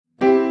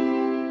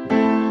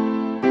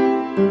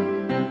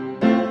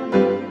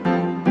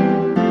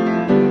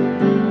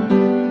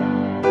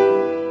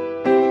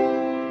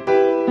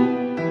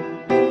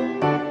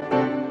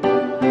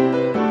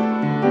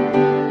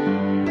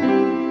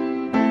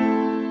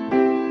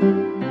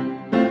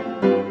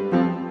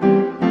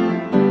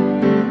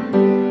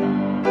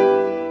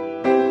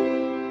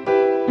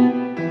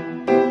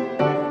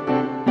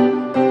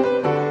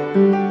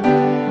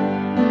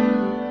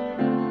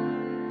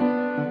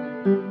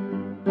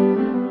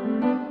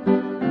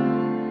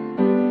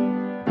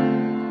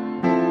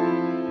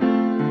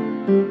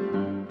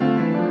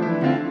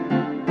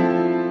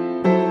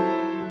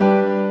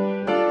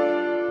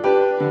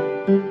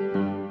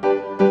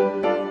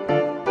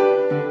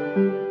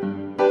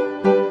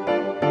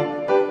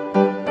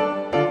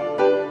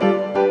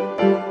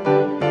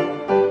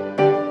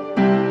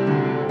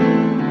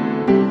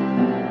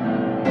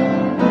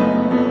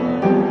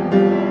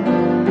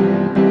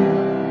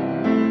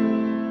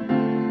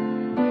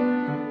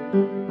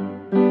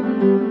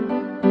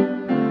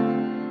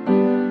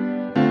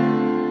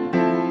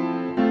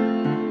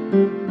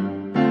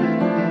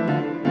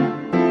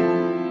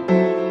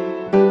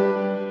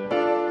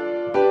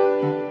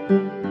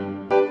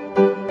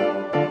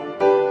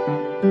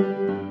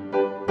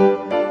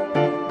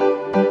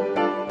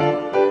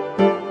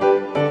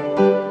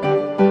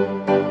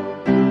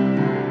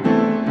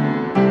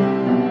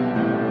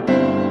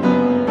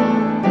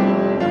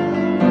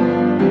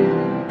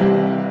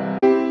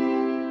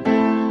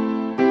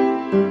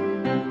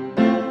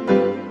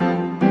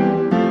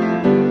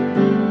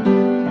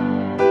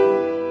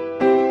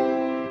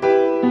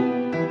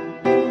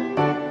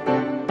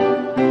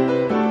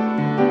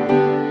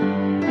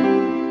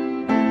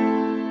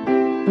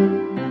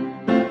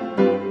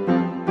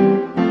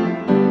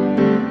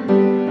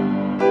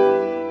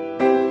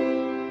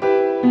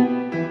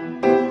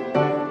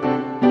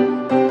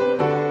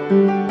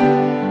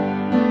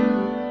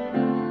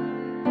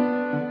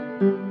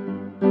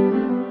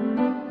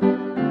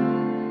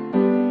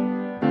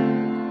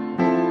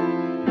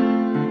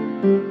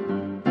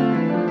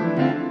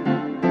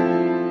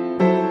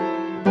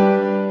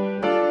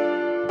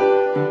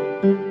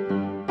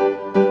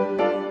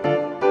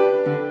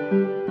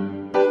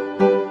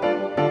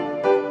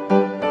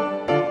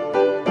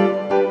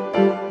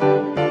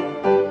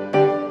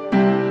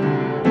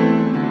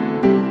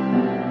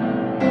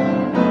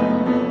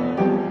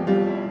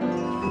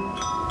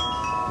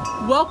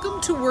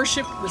to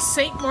worship with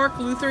St. Mark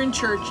Lutheran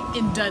Church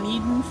in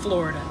Dunedin,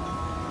 Florida.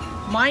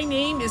 My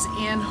name is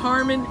Ann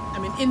Harmon.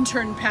 I'm an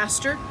intern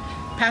pastor.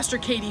 Pastor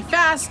Katie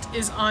Fast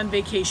is on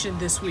vacation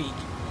this week.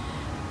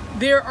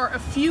 There are a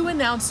few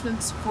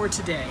announcements for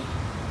today.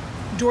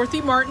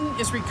 Dorothy Martin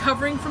is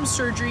recovering from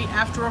surgery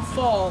after a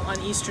fall on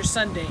Easter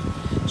Sunday.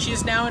 She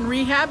is now in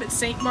rehab at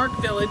St. Mark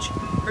Village.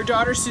 Her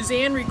daughter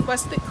Suzanne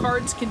requests that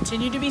cards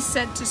continue to be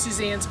sent to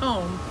Suzanne's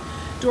home.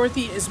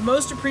 Dorothy is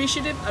most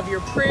appreciative of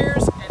your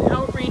prayers and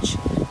outreach.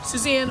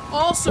 Suzanne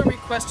also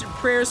requested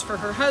prayers for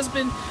her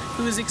husband,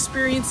 who is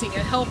experiencing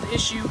a health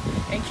issue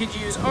and could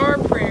use our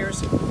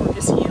prayers for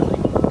his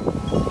healing.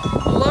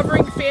 The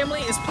Lovering family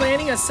is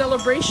planning a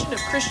celebration of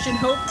Christian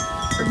hope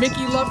for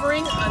Mickey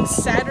Lovering on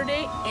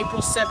Saturday,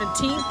 April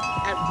 17th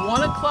at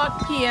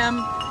 1 p.m.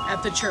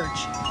 at the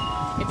church.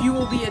 If you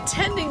will be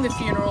attending the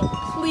funeral,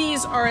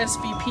 please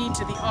RSVP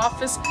to the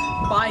office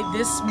by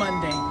this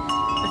Monday.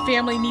 The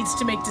family needs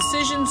to make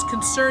decisions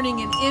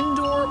concerning an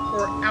indoor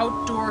or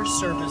outdoor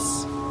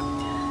service.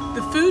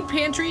 The food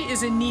pantry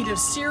is in need of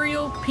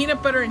cereal,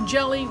 peanut butter and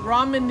jelly,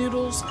 ramen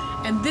noodles,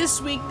 and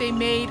this week they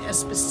made a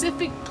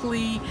specific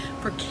plea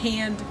for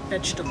canned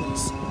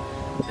vegetables.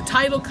 The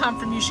title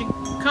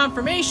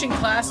confirmation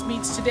class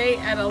meets today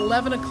at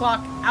 11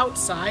 o'clock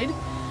outside.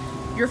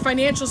 Your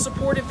financial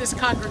support of this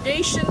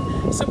congregation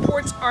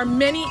supports our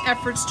many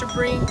efforts to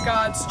bring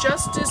God's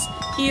justice,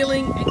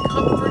 healing, and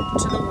comfort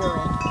to the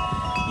world.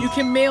 You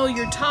can mail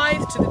your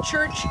tithe to the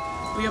church.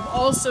 We have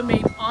also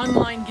made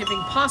online giving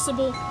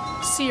possible.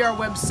 See our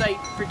website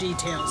for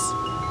details.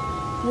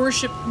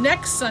 Worship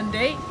next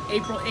Sunday,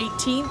 April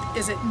 18th,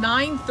 is at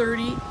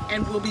 9:30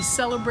 and will be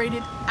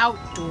celebrated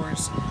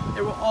outdoors.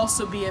 There will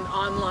also be an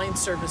online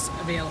service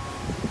available.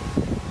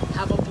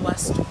 Have a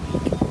blessed week.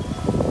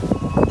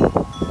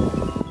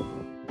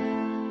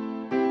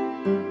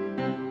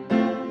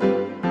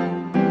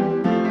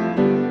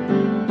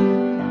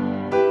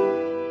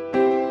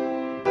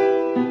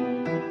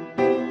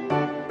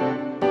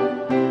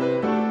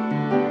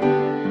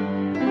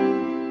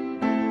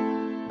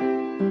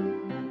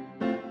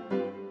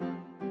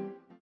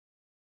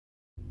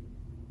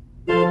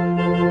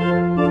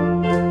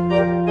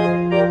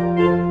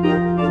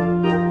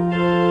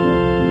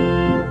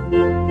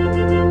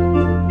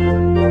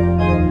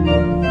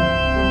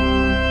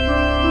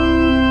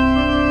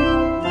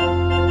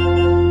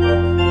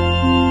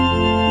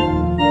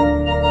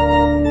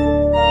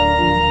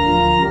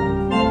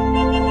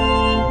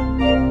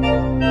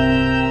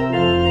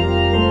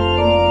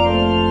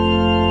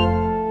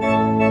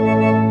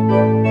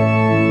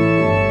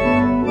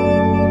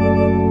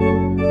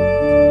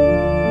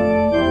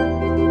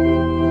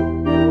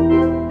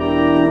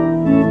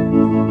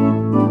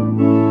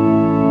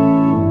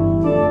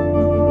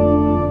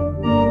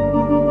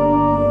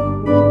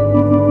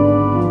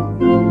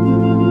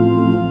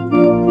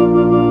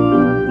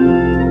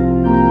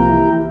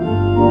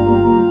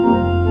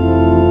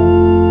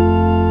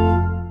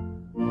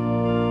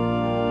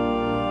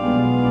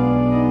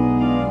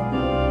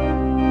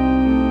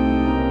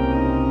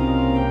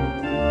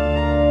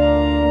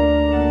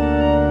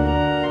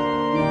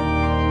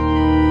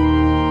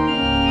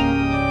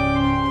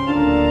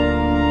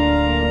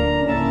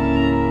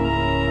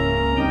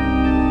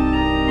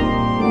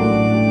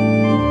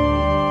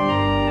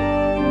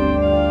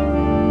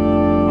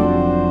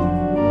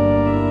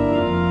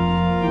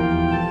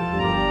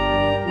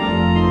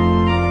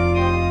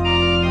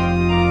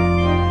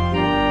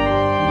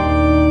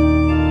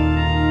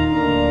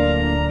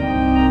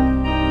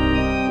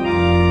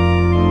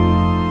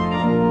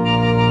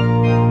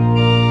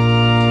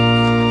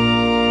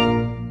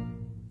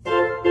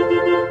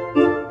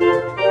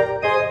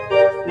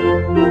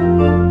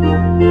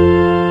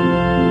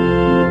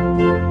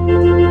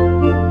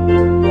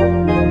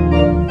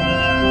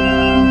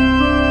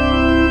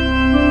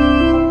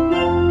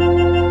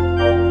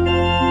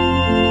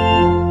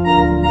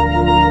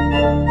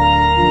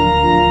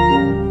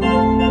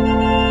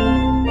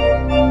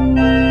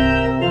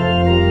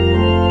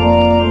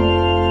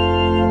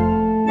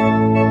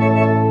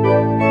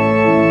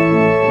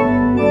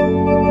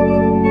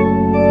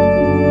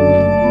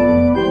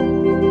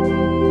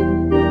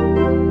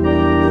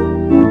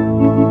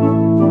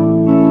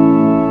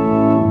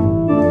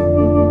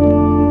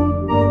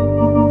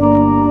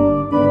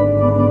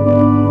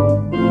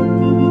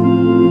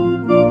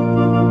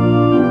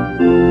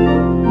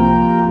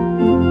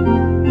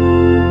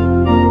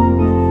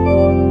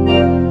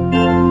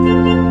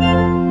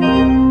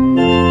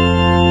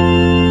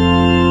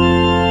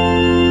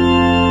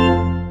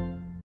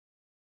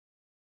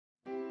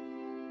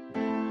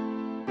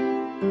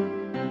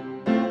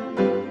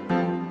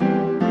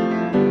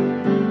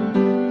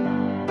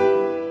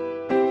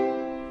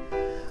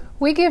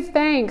 We give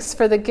thanks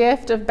for the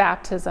gift of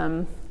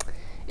baptism.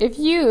 If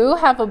you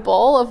have a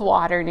bowl of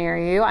water near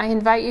you, I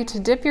invite you to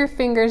dip your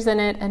fingers in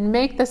it and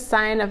make the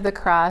sign of the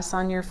cross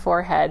on your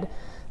forehead,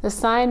 the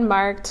sign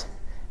marked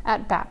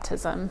at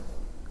baptism,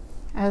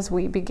 as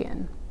we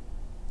begin.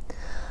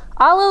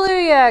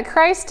 Alleluia!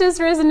 Christ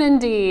is risen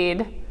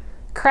indeed.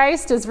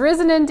 Christ is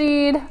risen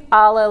indeed.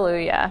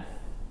 Alleluia.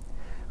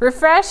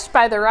 Refreshed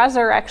by the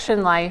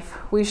resurrection life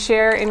we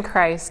share in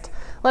Christ,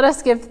 let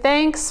us give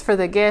thanks for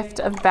the gift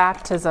of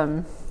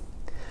baptism.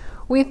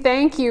 We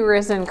thank you,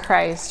 risen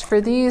Christ, for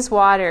these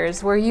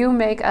waters where you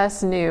make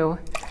us new,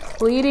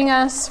 leading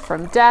us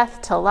from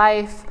death to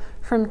life,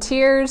 from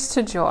tears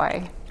to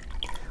joy.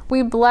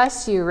 We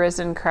bless you,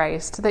 risen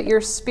Christ, that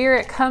your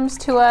Spirit comes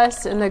to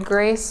us in the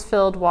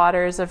grace-filled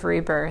waters of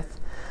rebirth,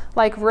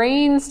 like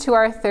rains to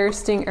our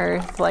thirsting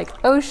earth,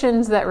 like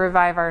oceans that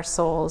revive our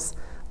souls,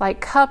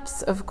 like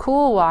cups of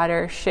cool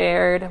water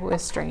shared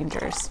with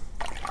strangers.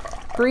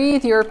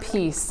 Breathe your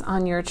peace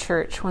on your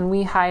church when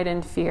we hide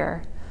in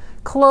fear.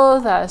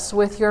 Clothe us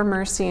with your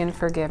mercy and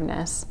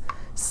forgiveness.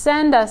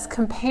 Send us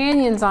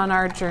companions on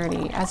our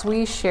journey as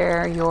we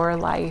share your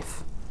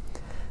life.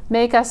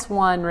 Make us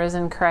one,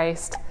 risen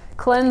Christ.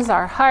 Cleanse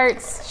our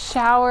hearts,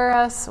 shower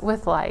us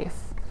with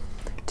life.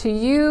 To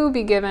you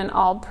be given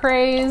all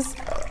praise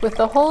with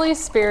the Holy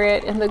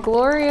Spirit in the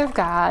glory of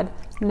God,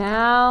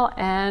 now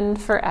and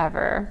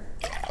forever.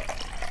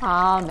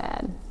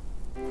 Amen.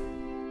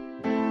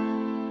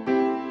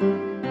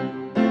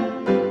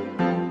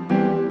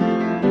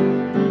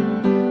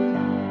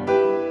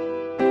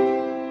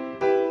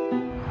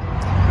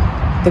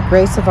 The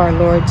grace of our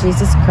Lord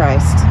Jesus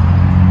Christ,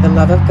 the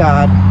love of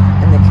God,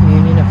 and the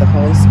communion of the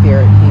Holy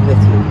Spirit be with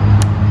you,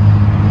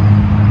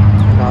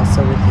 and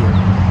also with you.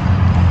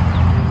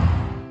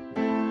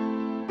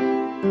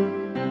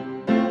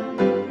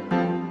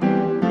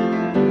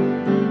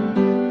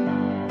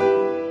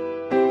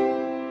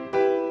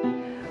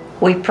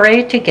 We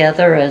pray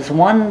together as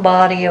one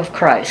body of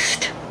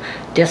Christ,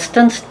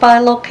 distanced by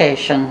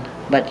location,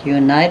 but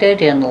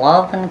united in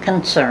love and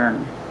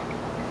concern.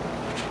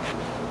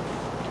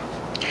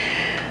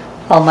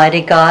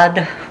 Almighty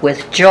God,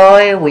 with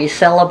joy we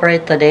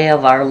celebrate the day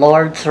of our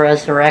Lord's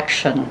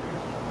resurrection.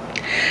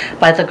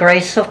 By the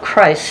grace of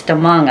Christ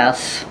among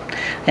us,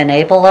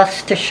 enable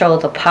us to show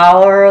the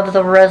power of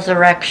the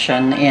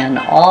resurrection in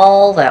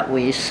all that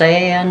we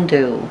say and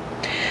do.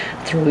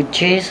 Through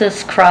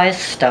Jesus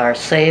Christ, our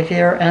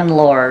Savior and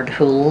Lord,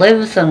 who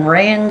lives and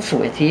reigns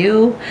with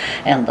you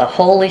and the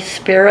Holy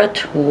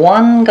Spirit,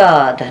 one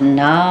God,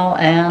 now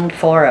and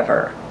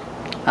forever.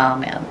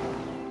 Amen.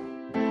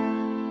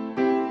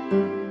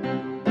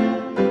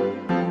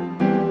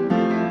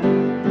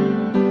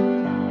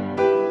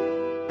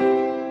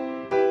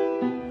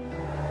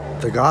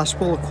 The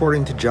Gospel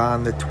according to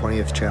John, the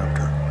 20th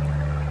chapter.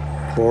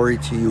 Glory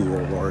to you, O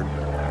Lord.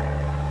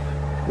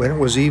 When it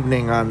was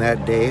evening on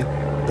that day,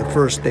 the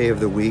first day of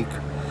the week,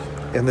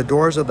 and the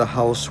doors of the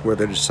house where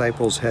the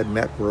disciples had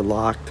met were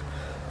locked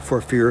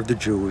for fear of the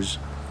Jews,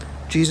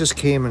 Jesus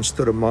came and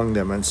stood among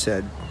them and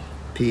said,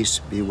 "Peace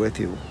be with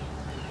you."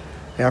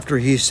 After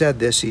he said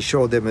this, he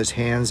showed them his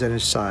hands and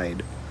his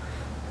side.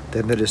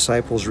 Then the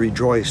disciples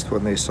rejoiced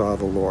when they saw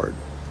the Lord.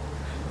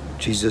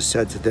 Jesus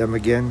said to them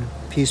again,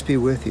 "Peace be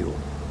with you.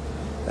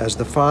 As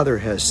the Father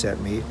has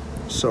sent me,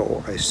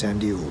 so I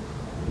send you."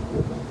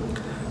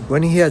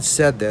 When he had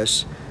said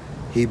this,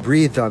 he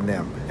breathed on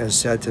them and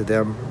said to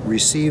them,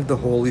 "Receive the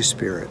Holy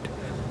Spirit.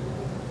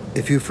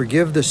 If you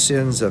forgive the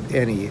sins of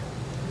any,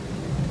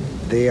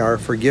 they are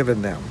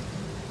forgiven them.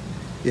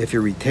 If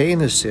you retain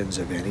the sins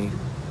of any,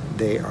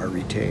 they are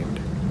retained."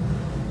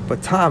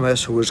 But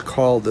Thomas, who was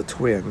called the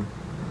twin,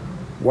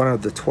 one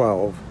of the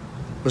 12,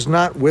 was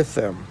not with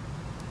them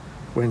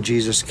when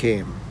Jesus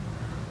came.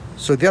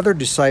 So the other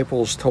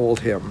disciples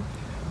told him,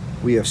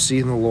 "We have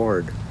seen the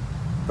Lord."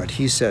 But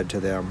he said to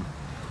them,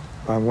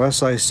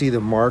 "Unless I see the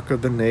mark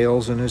of the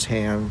nails in his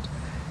hand,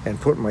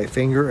 and put my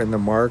finger in the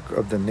mark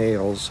of the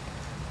nails,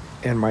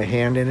 and my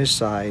hand in his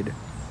side,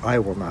 I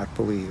will not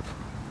believe."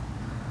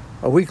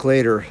 A week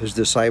later, his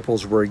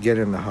disciples were again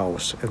in the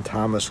house, and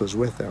Thomas was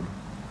with them.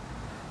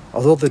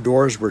 Although the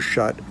doors were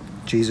shut,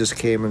 Jesus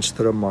came and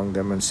stood among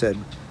them and said,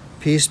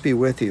 "Peace be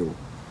with you."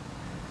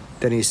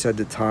 Then he said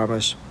to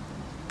Thomas,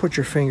 "Put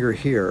your finger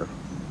here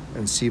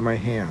and see my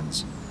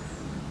hands.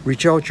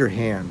 Reach out your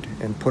hand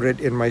and put it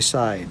in my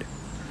side.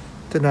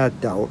 Do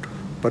not doubt,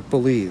 but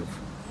believe."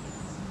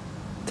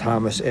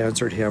 Thomas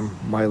answered him,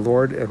 "My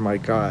Lord and my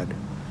God."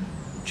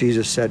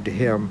 Jesus said to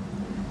him,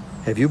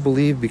 "Have you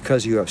believed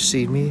because you have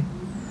seen me?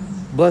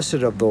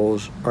 Blessed of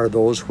those are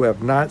those who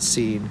have not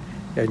seen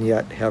and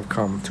yet have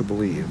come to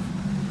believe."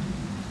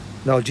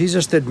 Now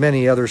Jesus did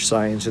many other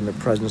signs in the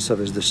presence of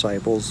his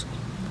disciples,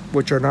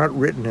 which are not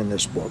written in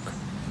this book.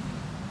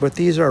 But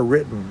these are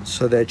written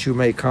so that you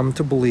may come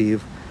to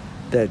believe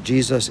that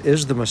Jesus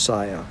is the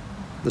Messiah,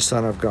 the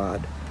Son of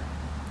God,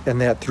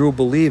 and that through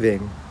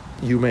believing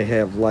you may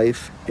have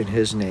life in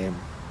his name.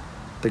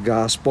 The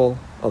Gospel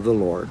of the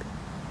Lord.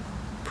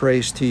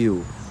 Praise to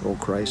you, O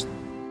Christ.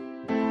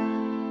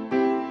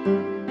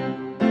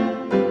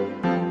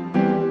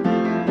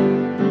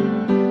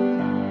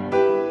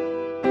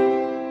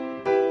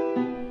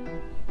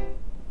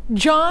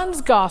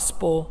 John's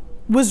Gospel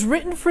was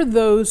written for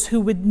those who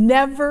would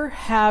never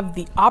have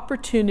the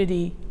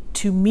opportunity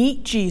to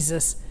meet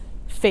Jesus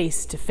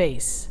face to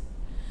face.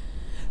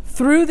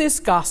 Through this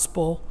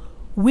gospel,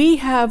 we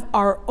have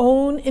our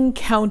own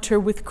encounter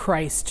with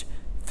Christ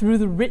through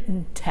the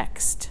written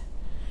text.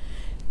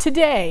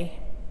 Today,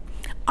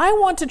 I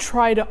want to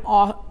try to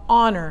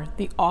honor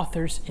the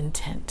author's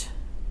intent.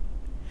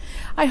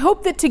 I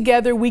hope that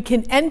together we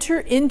can enter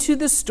into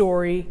the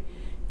story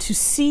to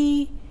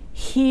see,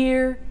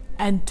 hear,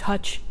 and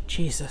touch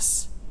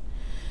Jesus.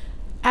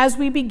 As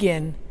we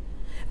begin,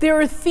 there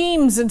are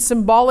themes and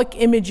symbolic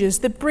images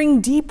that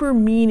bring deeper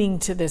meaning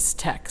to this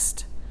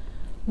text.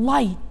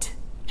 Light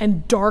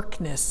and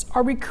darkness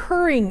are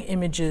recurring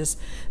images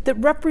that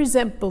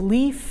represent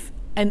belief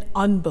and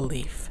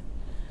unbelief.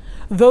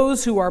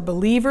 Those who are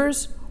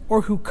believers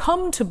or who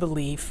come to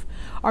belief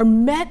are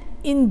met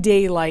in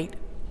daylight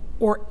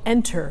or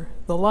enter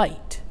the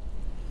light.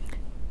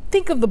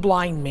 Think of the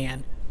blind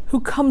man who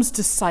comes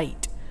to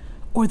sight,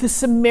 or the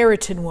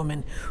Samaritan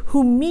woman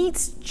who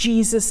meets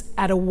Jesus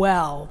at a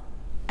well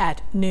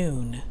at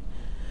noon.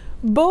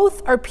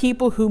 Both are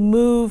people who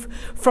move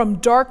from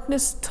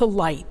darkness to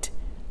light,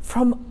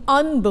 from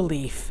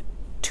unbelief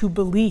to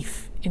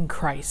belief in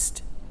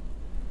Christ.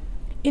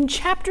 In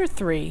chapter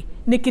 3,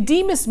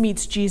 Nicodemus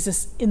meets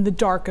Jesus in the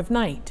dark of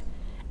night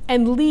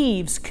and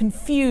leaves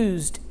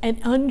confused and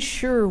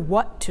unsure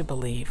what to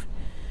believe.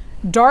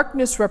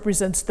 Darkness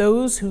represents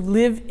those who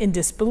live in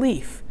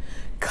disbelief,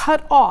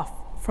 cut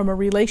off from a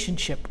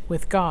relationship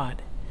with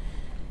God.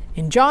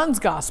 In John's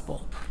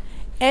Gospel,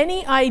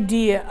 any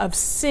idea of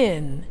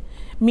sin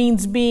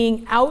means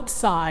being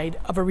outside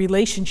of a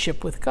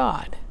relationship with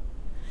God.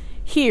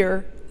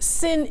 Here,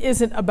 sin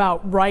isn't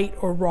about right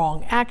or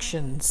wrong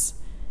actions.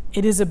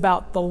 It is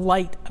about the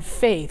light of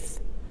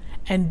faith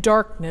and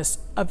darkness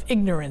of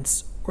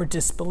ignorance or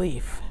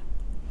disbelief.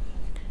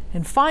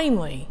 And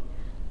finally,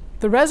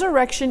 the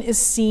resurrection is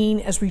seen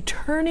as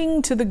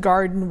returning to the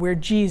garden where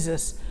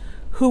Jesus,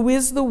 who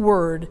is the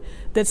Word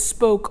that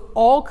spoke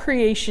all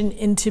creation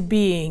into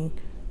being,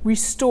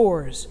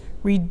 restores,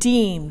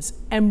 redeems,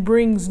 and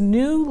brings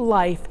new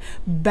life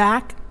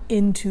back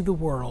into the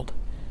world.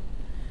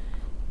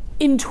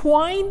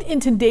 Entwined in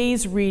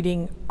today's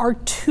reading are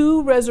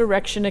two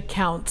resurrection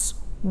accounts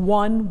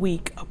 1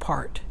 week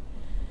apart.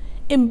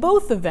 In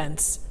both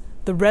events,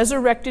 the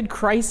resurrected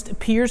Christ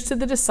appears to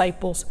the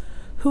disciples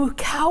who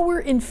cower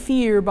in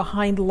fear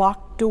behind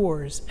locked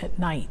doors at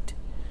night.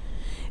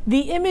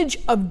 The image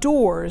of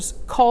doors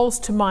calls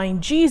to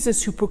mind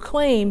Jesus, who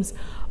proclaims,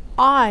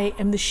 "I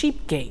am the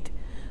sheep gate."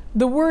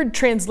 The word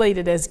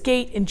translated as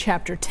gate in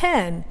chapter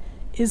 10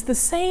 is the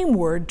same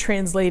word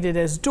translated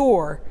as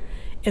door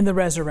in the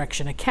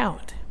resurrection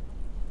account.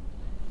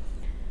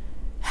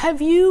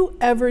 Have you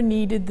ever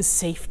needed the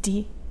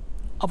safety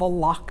of a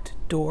locked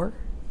door?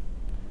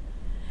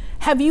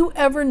 Have you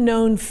ever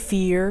known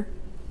fear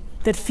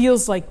that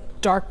feels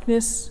like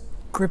darkness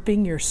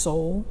gripping your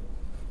soul?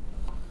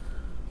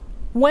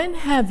 When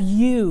have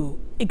you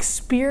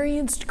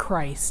experienced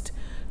Christ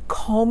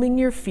calming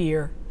your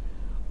fear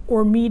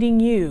or meeting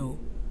you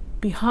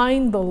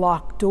behind the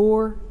locked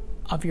door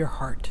of your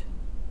heart?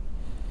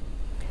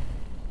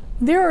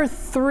 There are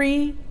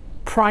 3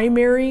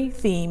 primary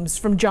themes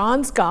from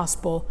John's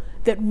Gospel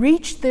that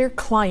reach their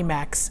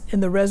climax in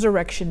the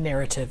resurrection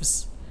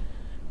narratives.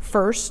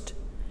 First,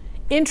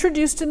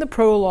 introduced in the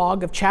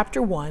prologue of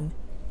chapter 1,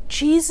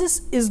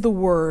 Jesus is the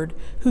Word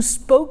who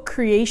spoke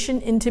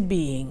creation into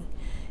being.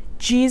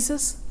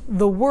 Jesus,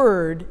 the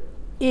Word,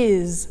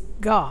 is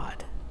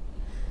God.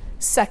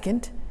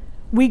 Second,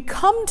 we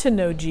come to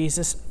know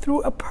Jesus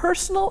through a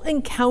personal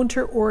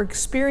encounter or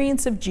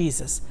experience of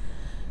Jesus.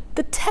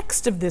 The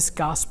text of this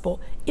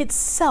gospel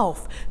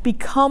itself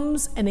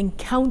becomes an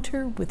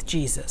encounter with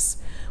Jesus,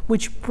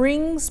 which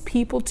brings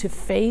people to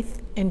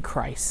faith in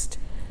Christ.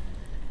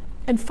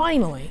 And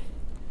finally,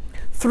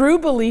 through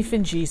belief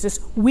in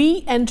Jesus,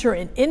 we enter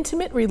an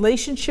intimate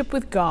relationship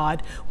with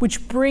God,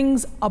 which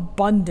brings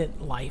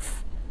abundant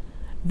life.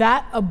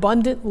 That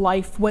abundant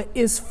life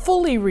is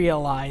fully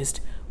realized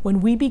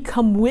when we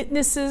become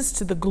witnesses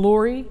to the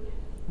glory,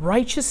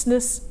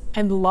 righteousness,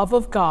 and love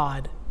of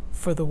God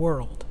for the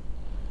world.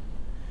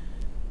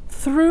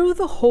 Through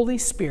the Holy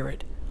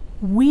Spirit,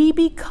 we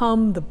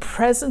become the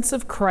presence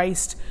of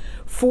Christ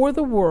for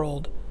the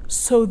world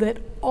so that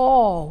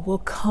all will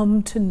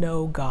come to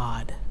know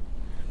God.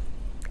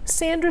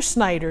 Sandra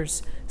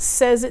Snyders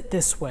says it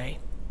this way: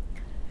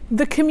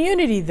 the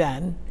community,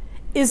 then,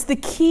 is the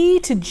key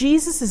to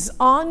Jesus'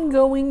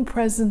 ongoing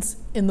presence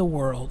in the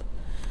world.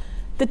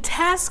 The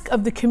task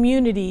of the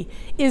community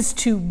is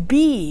to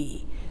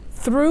be,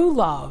 through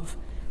love,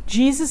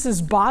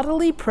 Jesus'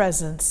 bodily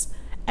presence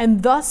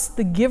and thus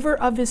the giver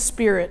of his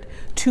Spirit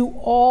to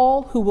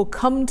all who will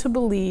come to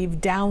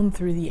believe down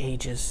through the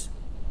ages.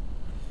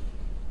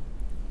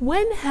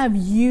 When have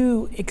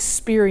you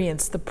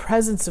experienced the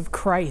presence of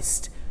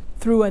Christ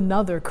through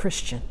another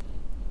Christian?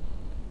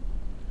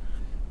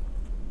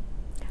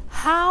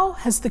 How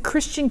has the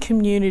Christian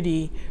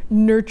community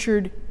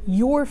nurtured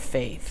your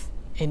faith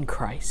in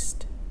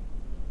Christ?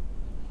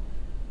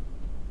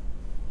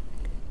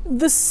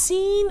 The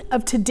scene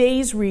of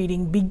today's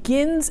reading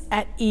begins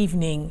at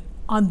evening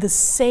on the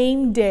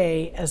same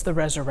day as the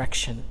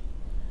resurrection.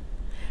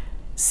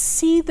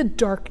 see the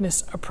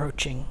darkness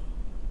approaching.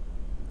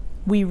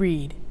 We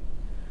read,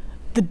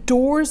 "The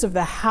doors of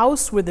the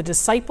house where the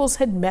disciples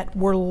had met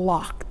were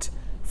locked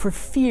for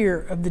fear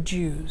of the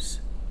Jews."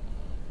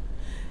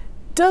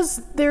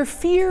 Does their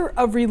fear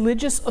of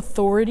religious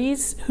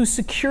authorities who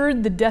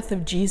secured the death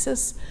of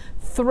Jesus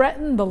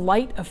threaten the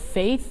light of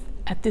faith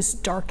at this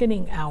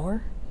darkening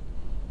hour?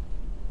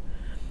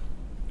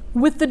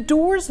 With the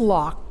doors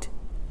locked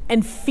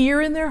and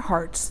fear in their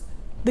hearts,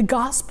 the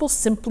gospel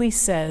simply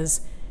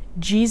says,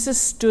 Jesus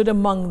stood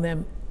among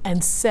them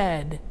and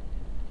said,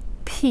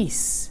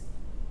 "Peace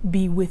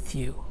be with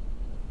you."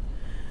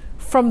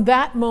 From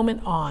that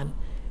moment on,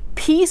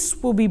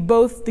 peace will be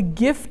both the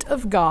gift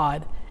of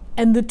God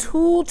and the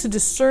tool to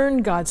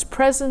discern God's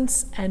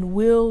presence and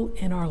will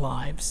in our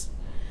lives.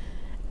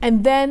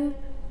 And then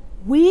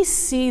we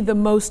see the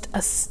most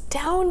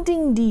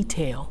astounding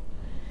detail.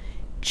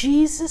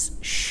 Jesus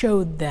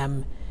showed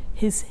them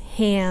his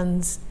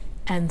hands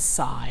and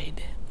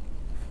side.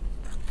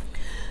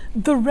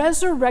 The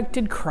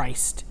resurrected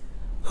Christ,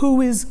 who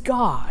is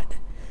God,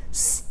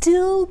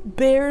 still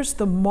bears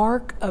the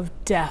mark of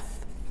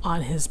death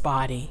on his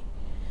body.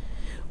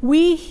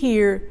 We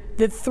hear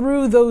that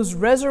through those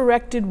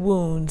resurrected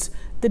wounds,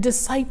 the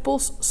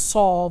disciples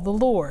saw the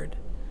Lord,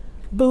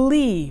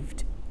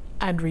 believed,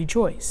 and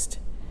rejoiced.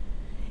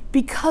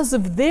 Because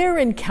of their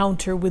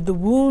encounter with the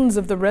wounds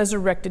of the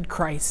resurrected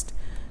Christ,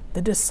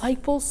 the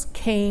disciples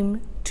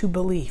came to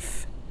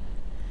belief.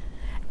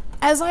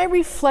 As I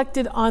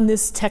reflected on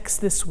this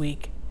text this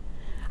week,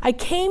 I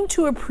came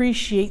to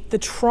appreciate the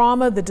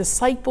trauma the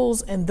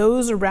disciples and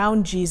those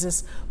around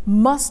Jesus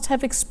must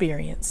have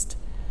experienced.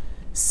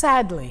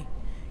 Sadly,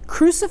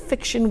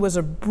 crucifixion was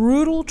a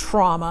brutal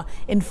trauma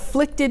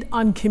inflicted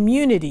on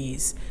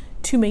communities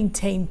to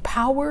maintain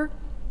power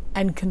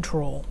and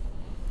control.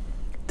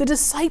 The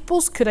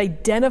disciples could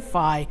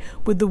identify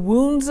with the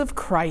wounds of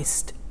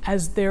Christ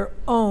as their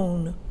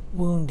own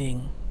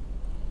wounding.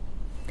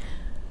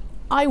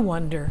 I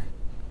wonder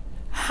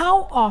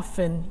how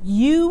often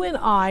you and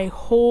I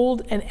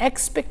hold an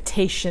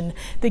expectation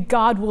that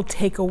God will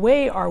take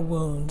away our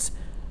wounds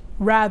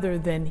rather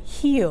than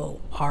heal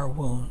our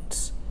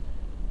wounds.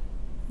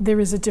 There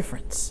is a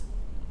difference.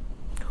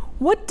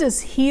 What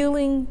does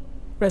healing,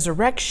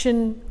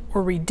 resurrection,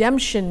 or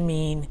redemption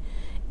mean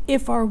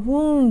if our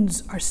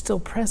wounds are still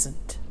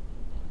present?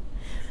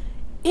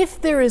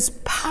 If there is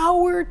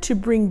power to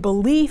bring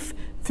belief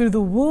through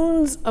the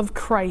wounds of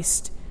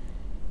Christ,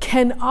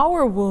 can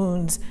our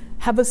wounds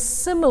have a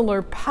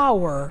similar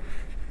power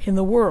in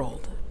the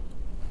world?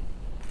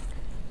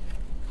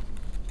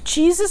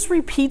 Jesus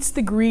repeats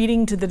the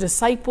greeting to the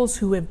disciples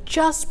who have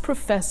just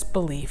professed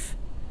belief.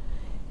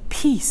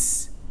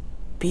 "Peace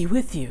be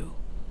with you."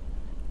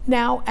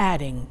 Now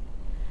adding,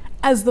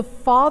 "As the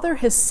Father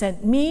has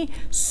sent me,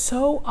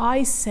 so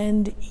I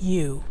send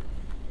you."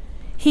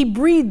 He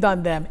breathed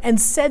on them and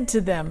said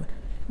to them,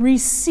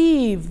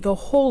 "Receive the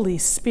Holy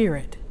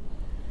Spirit."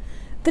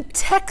 The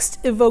text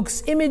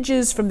evokes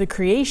images from the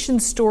creation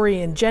story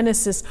in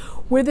Genesis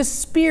where the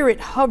Spirit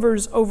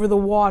hovers over the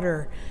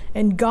water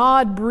and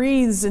God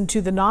breathes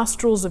into the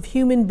nostrils of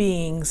human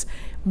beings,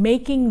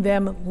 making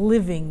them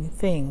living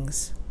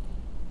things.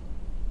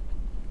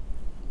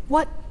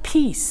 What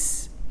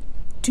peace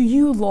do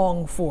you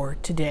long for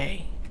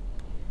today?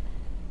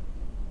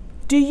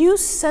 Do you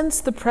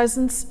sense the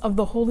presence of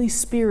the Holy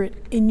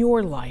Spirit in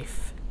your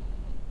life?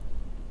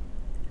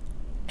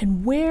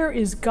 And where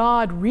is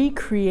God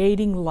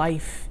recreating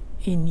life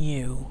in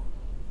you?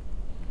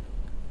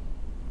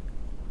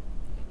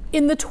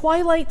 In the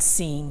twilight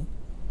scene,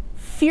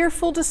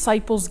 fearful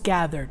disciples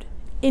gathered,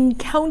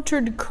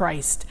 encountered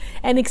Christ,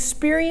 and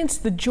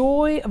experienced the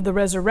joy of the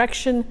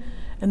resurrection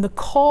and the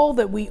call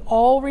that we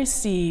all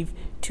receive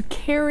to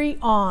carry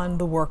on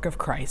the work of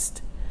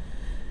Christ.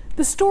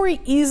 The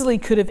story easily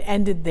could have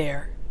ended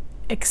there,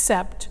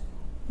 except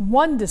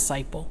one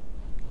disciple,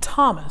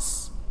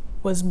 Thomas,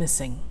 was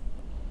missing.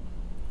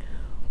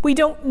 We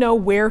don't know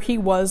where he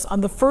was on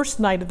the first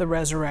night of the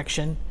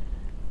resurrection,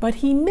 but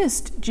he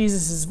missed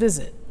Jesus'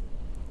 visit.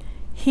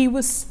 He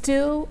was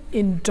still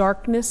in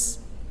darkness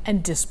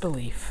and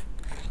disbelief.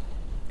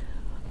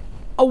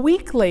 A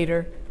week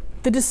later,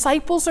 the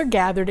disciples are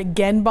gathered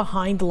again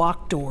behind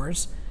locked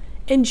doors,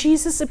 and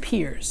Jesus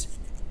appears.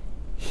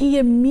 He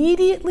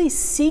immediately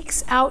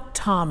seeks out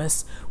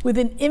Thomas with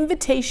an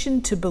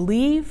invitation to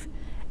believe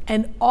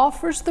and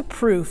offers the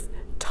proof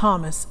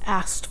Thomas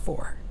asked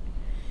for.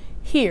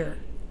 Here,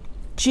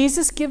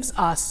 Jesus gives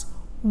us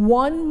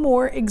one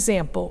more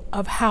example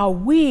of how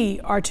we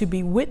are to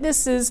be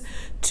witnesses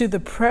to the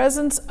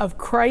presence of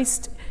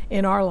Christ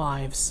in our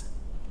lives.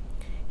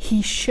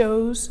 He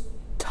shows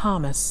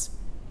Thomas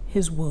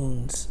his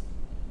wounds.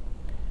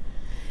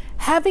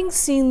 Having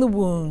seen the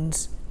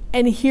wounds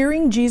and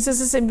hearing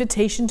Jesus'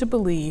 invitation to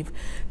believe,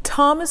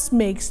 Thomas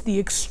makes the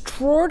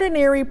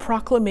extraordinary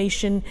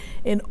proclamation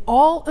in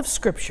all of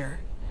Scripture.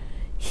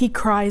 He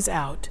cries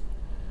out,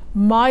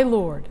 "My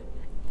Lord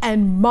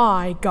and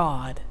my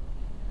God."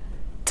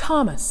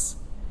 Thomas,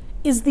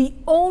 is the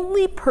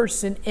only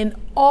person in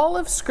all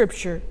of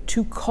Scripture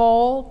to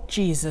call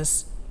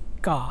Jesus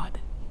God.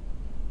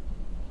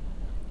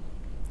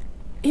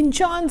 In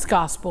John's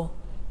Gospel,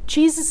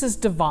 Jesus is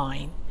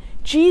divine.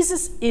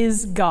 Jesus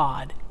is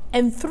God.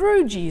 And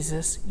through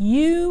Jesus,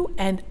 you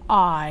and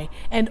I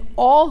and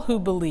all who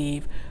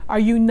believe are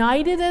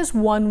united as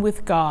one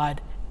with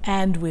God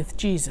and with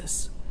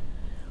Jesus.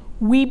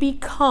 We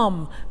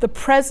become the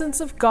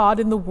presence of God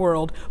in the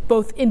world,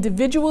 both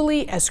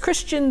individually as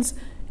Christians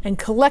and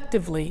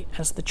collectively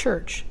as the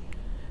church.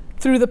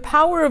 Through the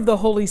power of the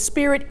Holy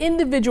Spirit,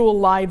 individual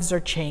lives are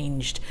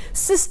changed.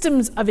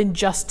 Systems of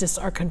injustice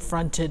are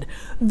confronted.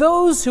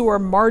 Those who are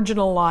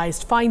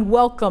marginalized find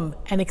welcome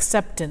and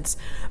acceptance.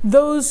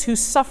 Those who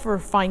suffer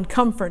find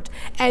comfort,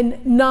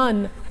 and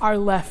none are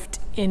left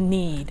in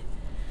need.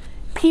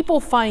 People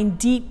find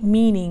deep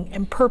meaning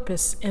and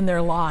purpose in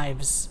their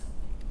lives.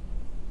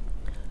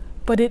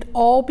 But it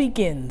all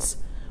begins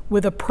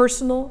with a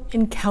personal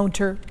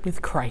encounter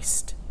with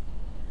Christ.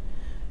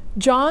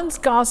 John's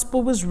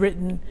Gospel was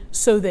written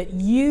so that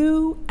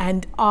you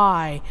and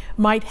I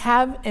might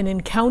have an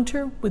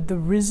encounter with the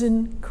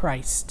risen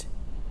Christ.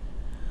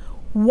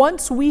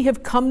 Once we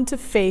have come to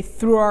faith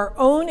through our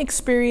own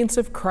experience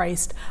of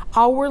Christ,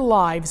 our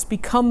lives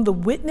become the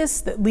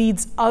witness that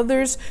leads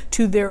others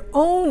to their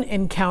own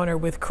encounter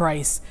with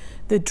Christ,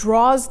 that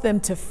draws them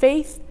to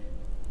faith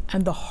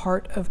and the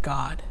heart of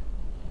God.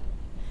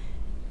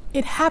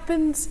 It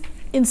happens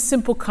in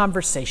simple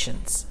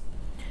conversations.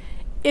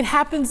 It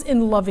happens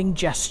in loving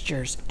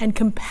gestures and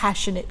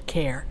compassionate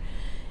care.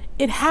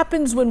 It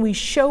happens when we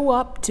show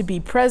up to be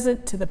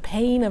present to the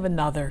pain of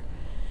another.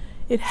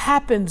 It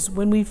happens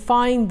when we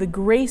find the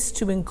grace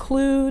to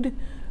include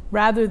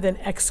rather than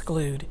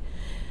exclude.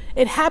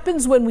 It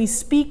happens when we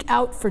speak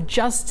out for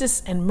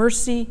justice and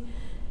mercy.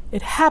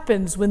 It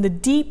happens when the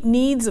deep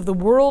needs of the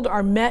world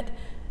are met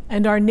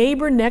and our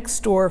neighbor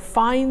next door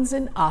finds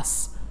in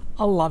us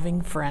a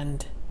loving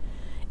friend.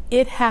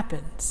 It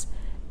happens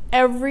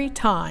every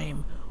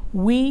time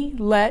we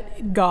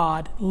let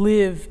God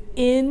live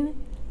in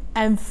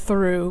and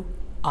through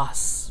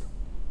us.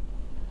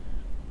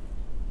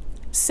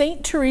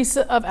 Saint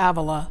Teresa of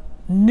Avila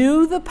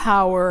knew the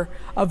power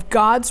of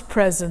God's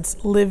presence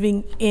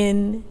living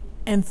in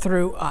and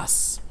through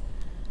us.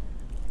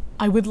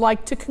 I would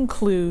like to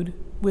conclude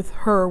with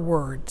her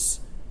words.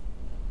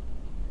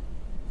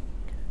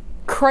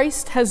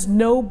 Christ has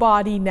no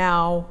body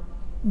now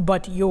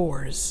but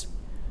yours,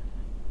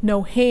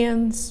 no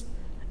hands,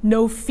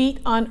 no feet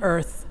on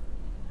earth,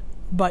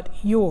 but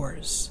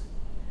yours.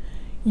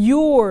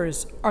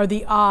 Yours are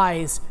the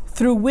eyes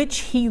through which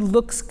he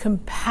looks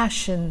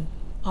compassion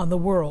on the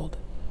world.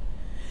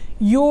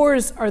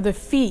 Yours are the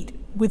feet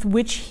with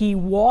which he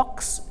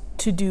walks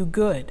to do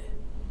good.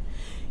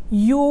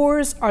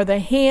 Yours are the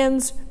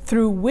hands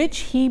through which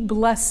he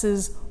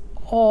blesses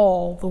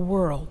all the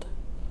world.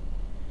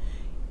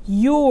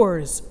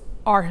 Yours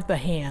are the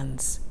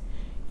hands.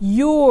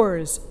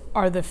 Yours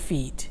are the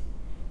feet.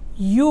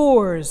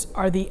 Yours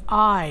are the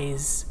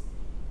eyes.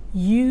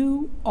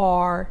 You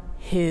are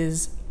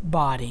his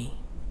body.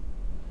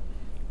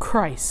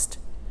 Christ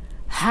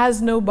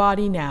has no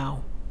body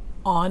now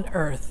on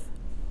earth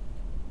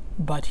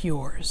but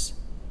yours.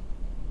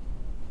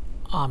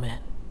 Amen.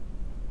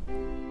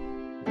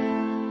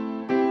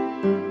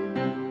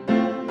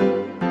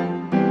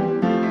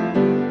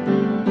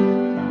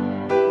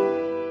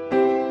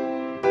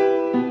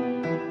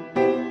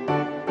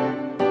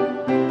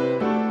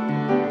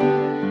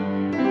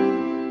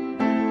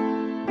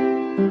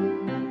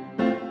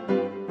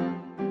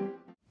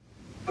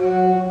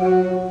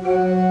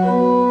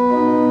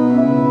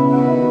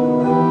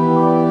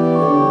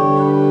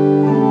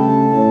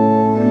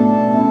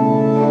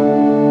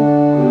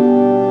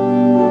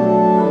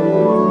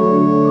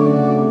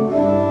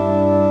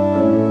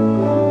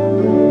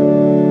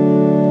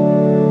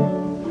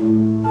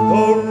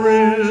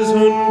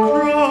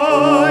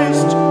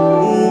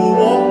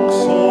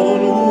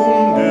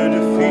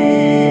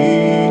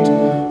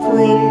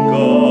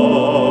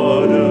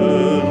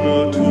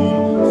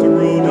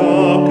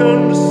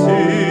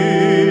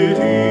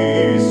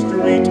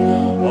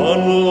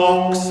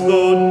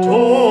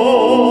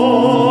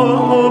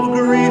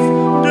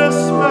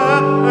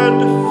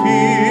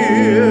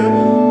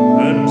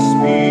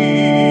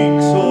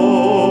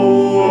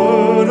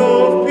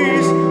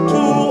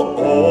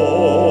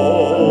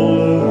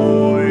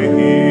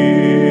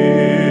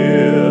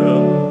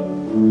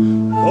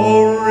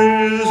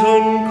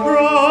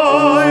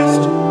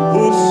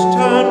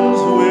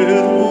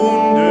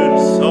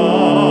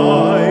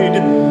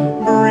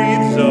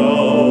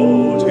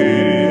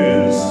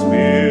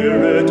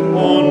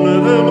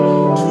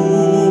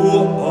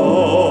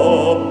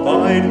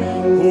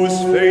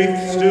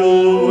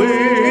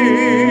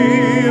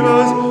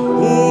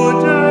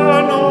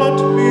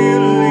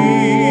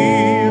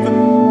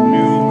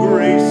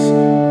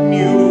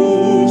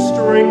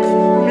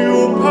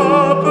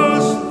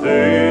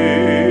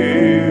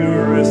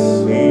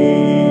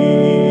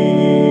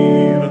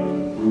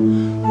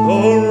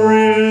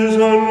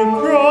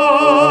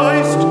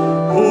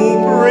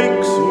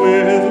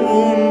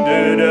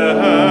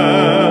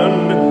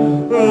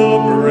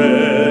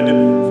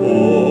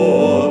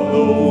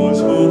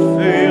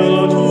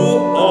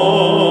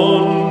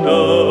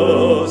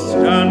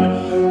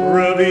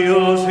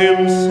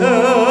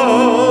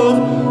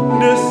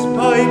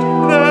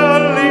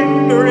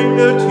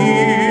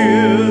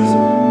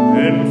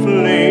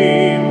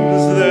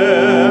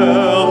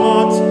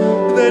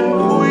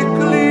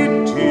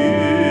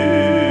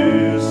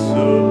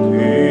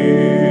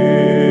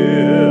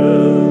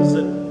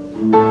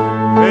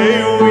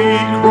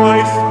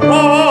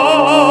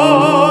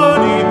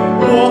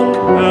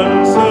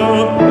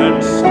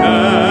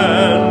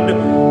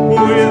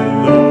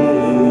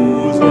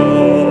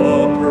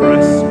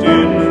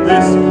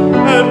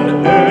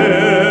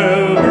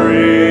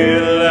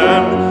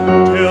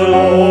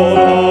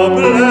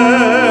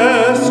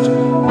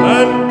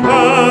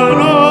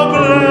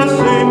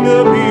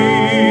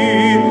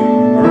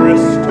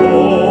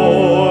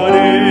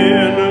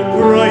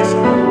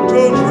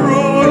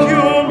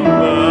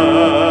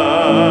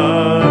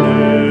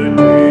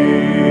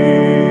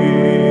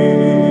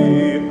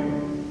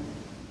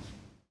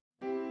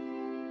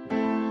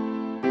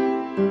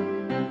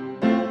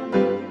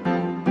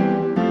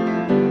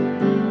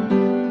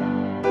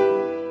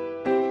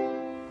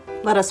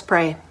 Let us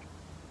pray.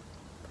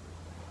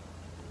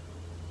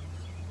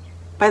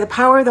 By the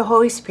power of the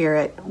Holy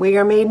Spirit, we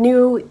are made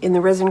new in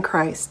the risen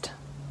Christ.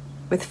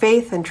 With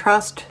faith and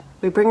trust,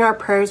 we bring our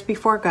prayers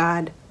before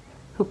God,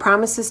 who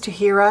promises to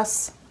hear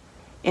us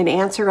and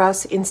answer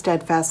us in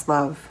steadfast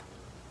love.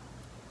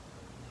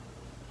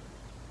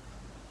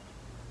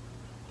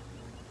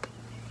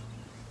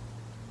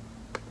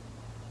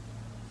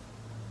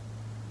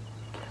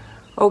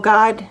 O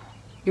God,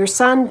 your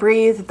Son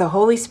breathed the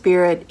Holy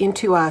Spirit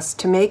into us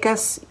to make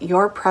us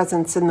your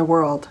presence in the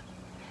world.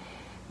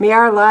 May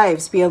our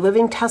lives be a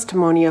living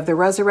testimony of the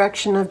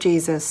resurrection of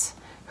Jesus,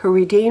 who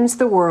redeems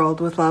the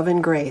world with love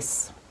and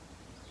grace.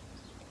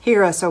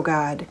 Hear us, O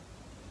God.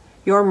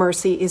 Your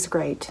mercy is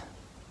great.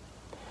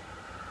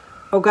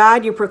 O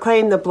God, you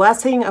proclaim the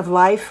blessing of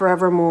life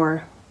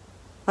forevermore.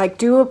 Like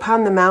dew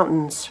upon the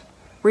mountains,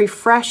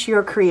 refresh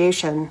your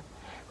creation,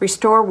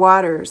 restore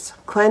waters,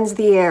 cleanse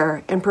the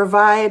air, and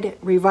provide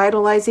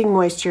revitalizing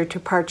moisture to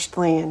parched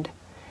land.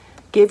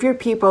 Give your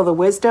people the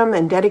wisdom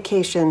and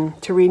dedication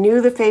to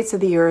renew the face of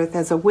the earth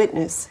as a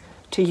witness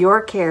to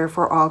your care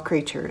for all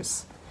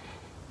creatures.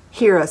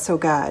 Hear us, O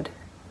God.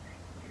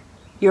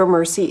 Your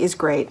mercy is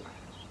great.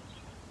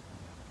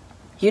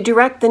 You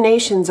direct the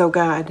nations, O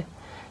God.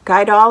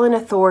 Guide all in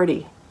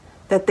authority,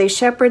 that they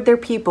shepherd their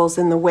peoples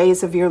in the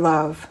ways of your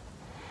love.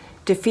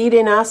 Defeat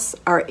in us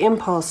our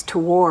impulse to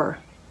war.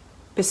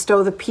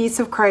 Bestow the peace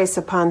of Christ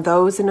upon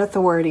those in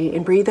authority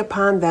and breathe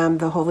upon them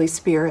the Holy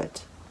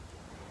Spirit.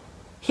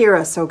 Hear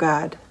us, O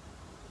God.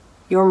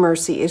 Your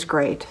mercy is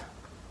great.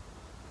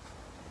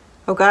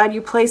 O God,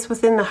 you place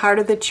within the heart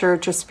of the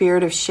church a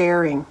spirit of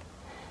sharing.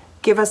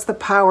 Give us the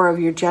power of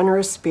your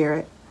generous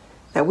spirit,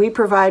 that we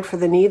provide for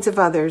the needs of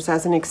others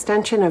as an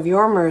extension of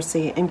your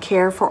mercy and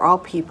care for all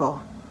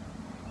people.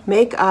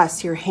 Make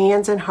us your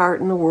hands and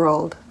heart in the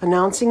world,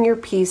 announcing your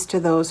peace to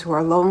those who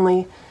are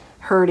lonely,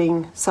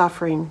 hurting,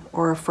 suffering,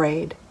 or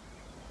afraid.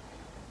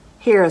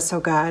 Hear us,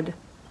 O God.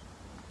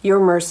 Your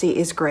mercy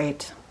is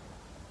great.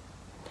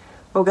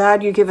 O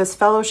God, you give us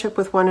fellowship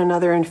with one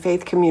another in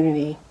faith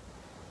community.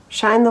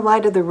 Shine the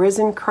light of the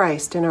risen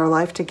Christ in our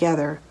life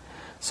together,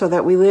 so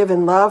that we live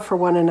in love for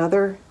one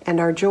another and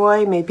our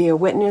joy may be a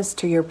witness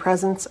to your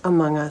presence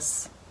among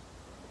us.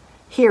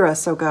 Hear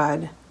us, O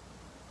God.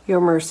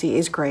 Your mercy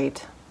is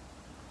great.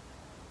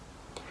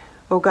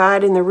 O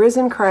God, in the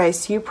risen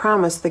Christ, you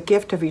promise the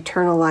gift of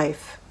eternal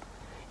life.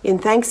 In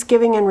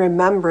thanksgiving and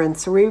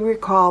remembrance, we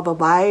recall the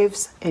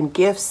lives and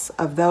gifts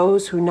of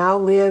those who now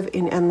live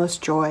in endless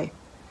joy.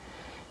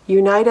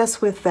 Unite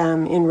us with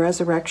them in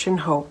resurrection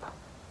hope.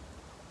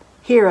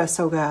 Hear us,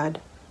 O God.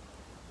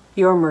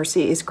 Your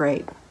mercy is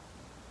great.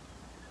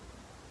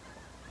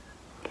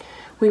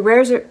 We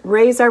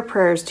raise our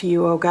prayers to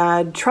you, O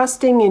God,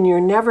 trusting in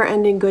your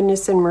never-ending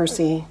goodness and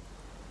mercy.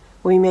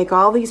 We make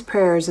all these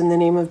prayers in the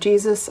name of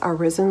Jesus, our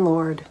risen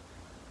Lord.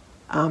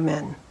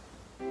 Amen.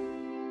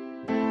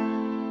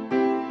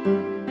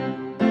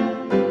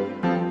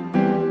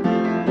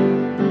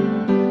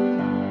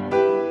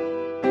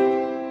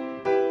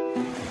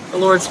 The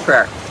Lord's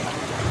Prayer.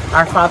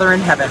 Our Father in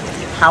heaven,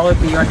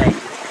 hallowed be your name.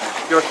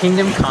 Your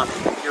kingdom come,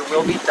 your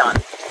will be done,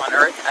 on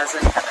earth as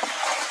in heaven.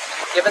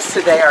 Give us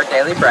today our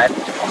daily bread.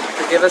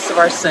 Forgive us of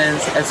our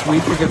sins as we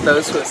forgive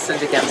those who have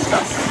sinned against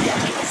us.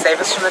 Save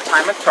us from the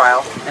time of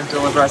trial and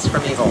deliver us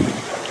from evil.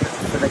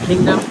 For the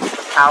kingdom,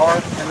 the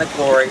power, and the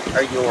glory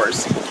are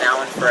yours,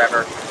 now and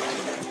forever.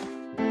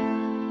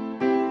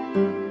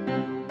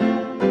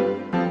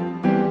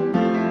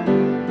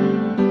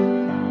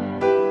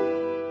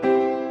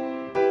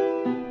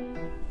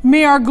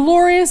 May our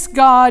glorious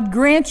God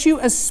grant you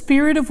a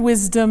spirit of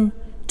wisdom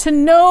to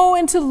know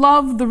and to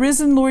love the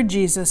risen Lord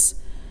Jesus.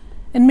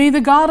 And may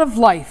the God of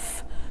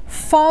life,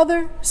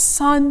 Father,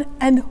 Son,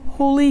 and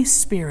Holy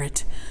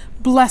Spirit,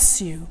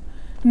 bless you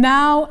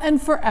now and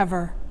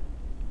forever.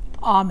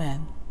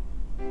 Amen.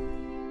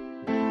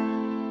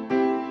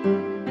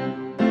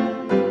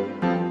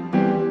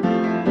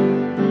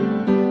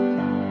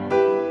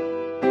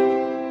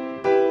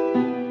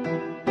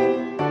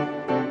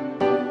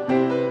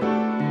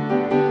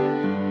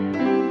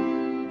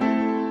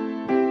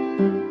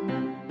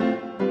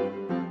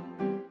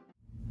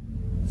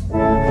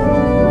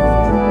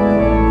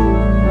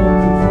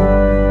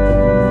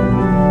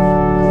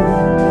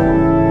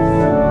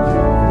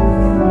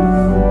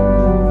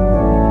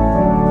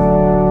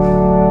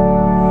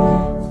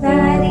 Let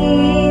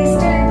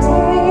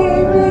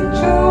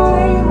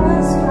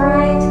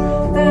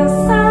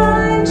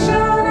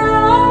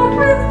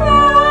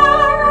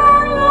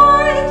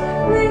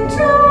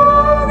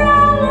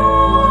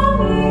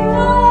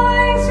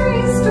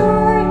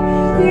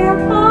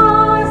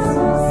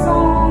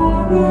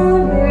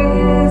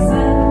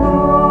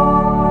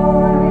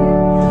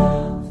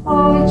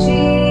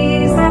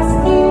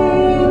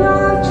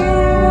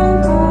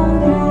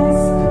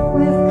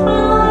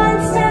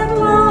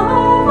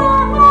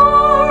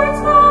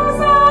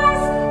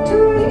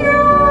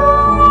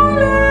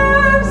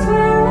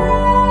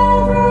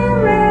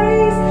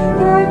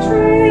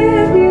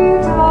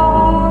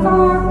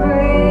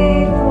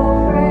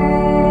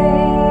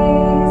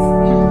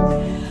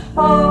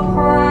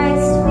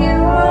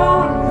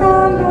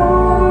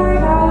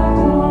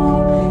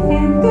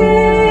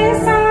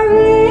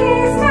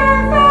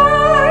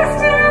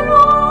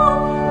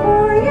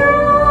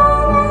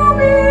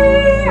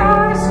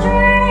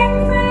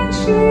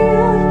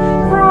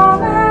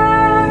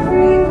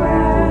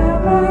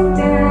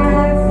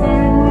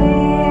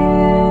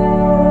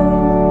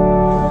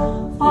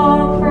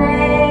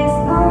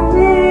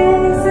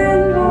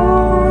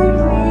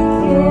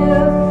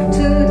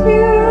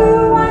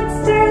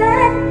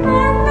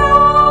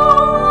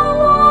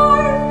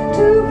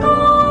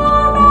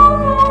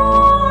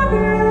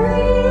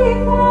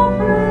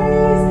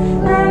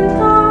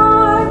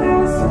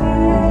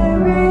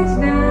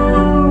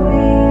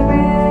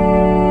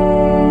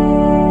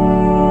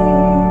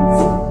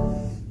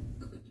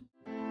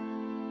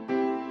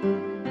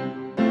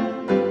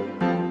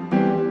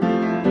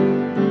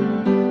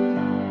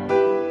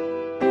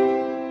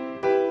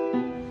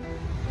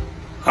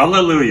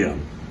Hallelujah.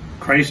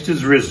 Christ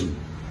is risen.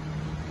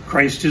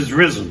 Christ is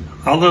risen.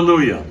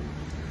 Hallelujah.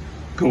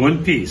 Go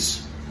in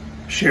peace.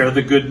 Share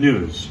the good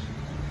news.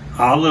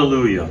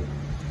 Hallelujah.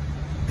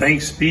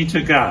 Thanks be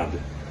to God.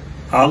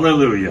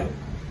 Hallelujah.